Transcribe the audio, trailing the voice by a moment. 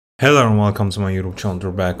Hello and welcome to my YouTube channel.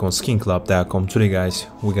 We're back on Skinclub.com. Today guys,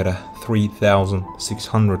 we got a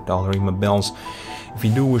 $3,600 email balance. If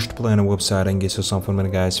you do wish to play on a website and get yourself some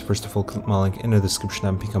money guys, first of all click my link in the description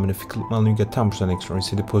and pick up, and if you click my link you get 10% extra and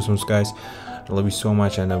see the postings guys. I love you so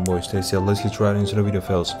much, and boys stay safe. Let's get right into the video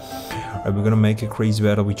fellas. Alright, we're gonna make a crazy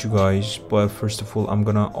battle with you guys, but first of all I'm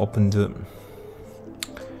gonna open the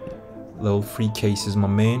little free cases, my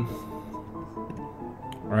man.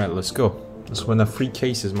 Alright, let's go. Let's win the free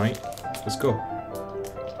cases, mate. Let's go.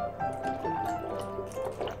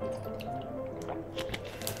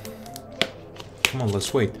 Come on,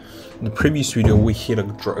 let's wait. In the previous video, we hit a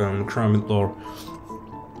crime lore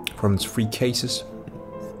from its free cases.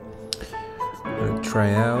 Gonna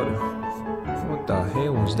try out. What the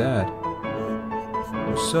hell was that?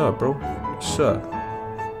 What's up, bro? What's up?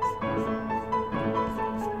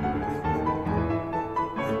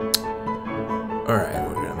 Alright,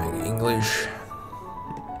 we're gonna make English.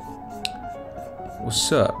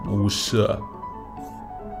 What's up? What's up?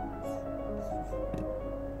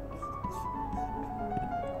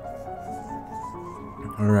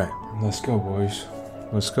 Alright, let's go, boys.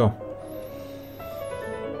 Let's go.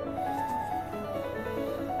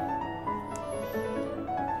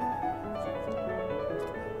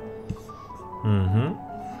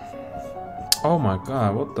 Oh my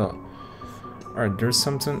god, what the? Alright, there's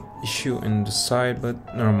something issue in the side, but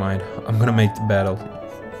never mind. I'm gonna make the battle.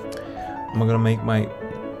 I'm gonna make my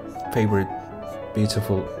favorite,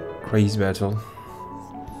 beautiful, crazy battle.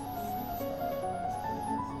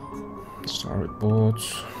 Start with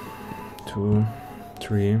bots. 2,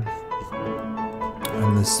 3.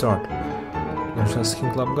 And let's start. There's a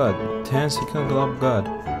Skinclub God. 10 Skinclub God.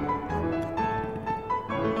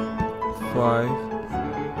 5.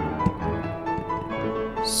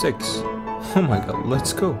 6. Oh my god,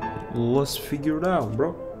 let's go. Let's figure it out,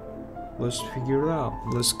 bro. Let's figure it out.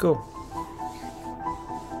 Let's go.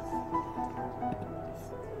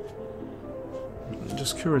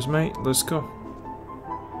 Just curious, mate. Let's go.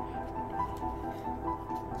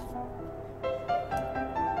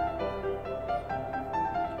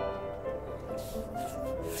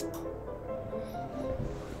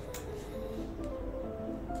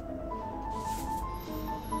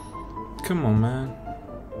 Come on, man.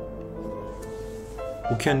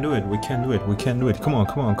 We can do it, we can do it, we can do it. Come on,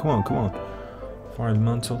 come on, come on, come on. Fire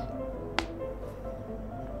mantle.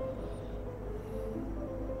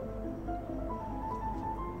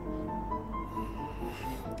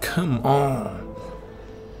 Come on.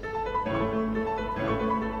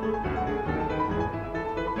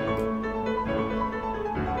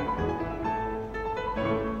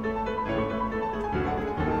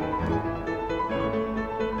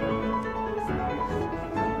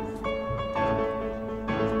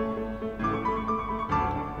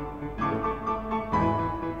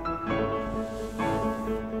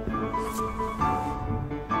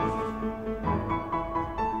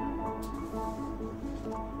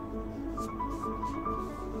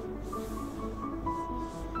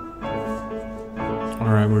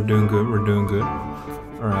 Alright, we're doing good, we're doing good.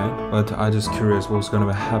 Alright, but I just curious what's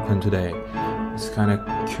gonna happen today. It's kinda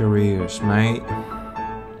curious, mate.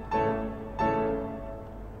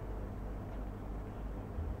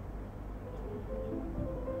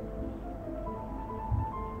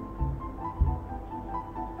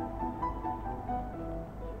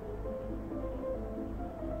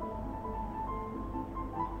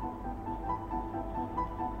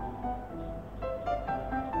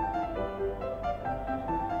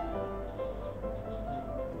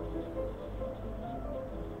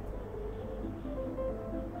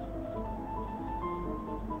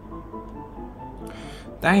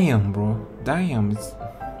 Damn, bro. Damn. It's...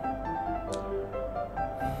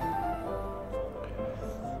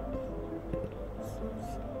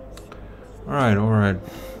 Alright, alright.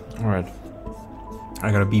 Alright.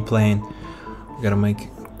 I gotta be playing. I gotta make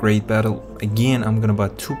great battle. Again, I'm gonna buy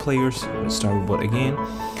 2 players. Let's start with bot again.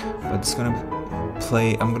 But it's gonna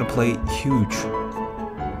play... I'm gonna play huge.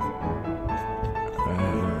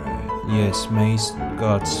 Alright. Yes, Mace,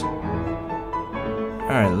 Gods.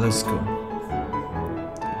 Alright, let's go.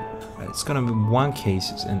 It's gonna be 1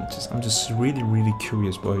 cases, and I'm just really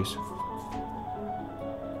curious, boys.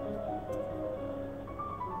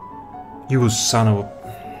 You son of a...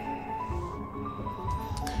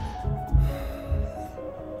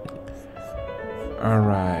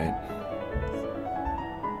 Alright.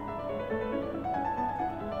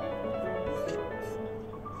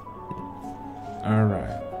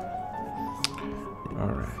 Alright.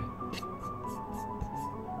 Alright.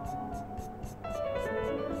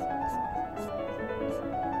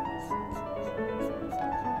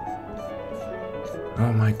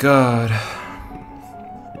 Oh my god.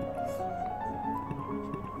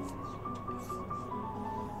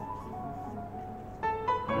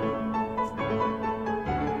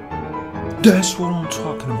 That's what I'm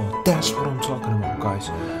talking about. That's what I'm talking about, guys.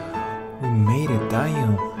 We made it,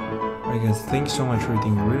 damn. Alright guys, thanks so much for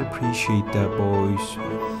everything. Really appreciate that, boys.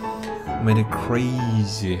 We made it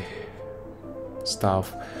crazy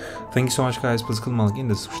stuff. Thank you so much, guys. Please click the link in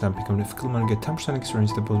the description and become the Skinclub and get 10% extra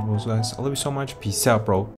into the post, guys. I love you so much. Peace out, bro.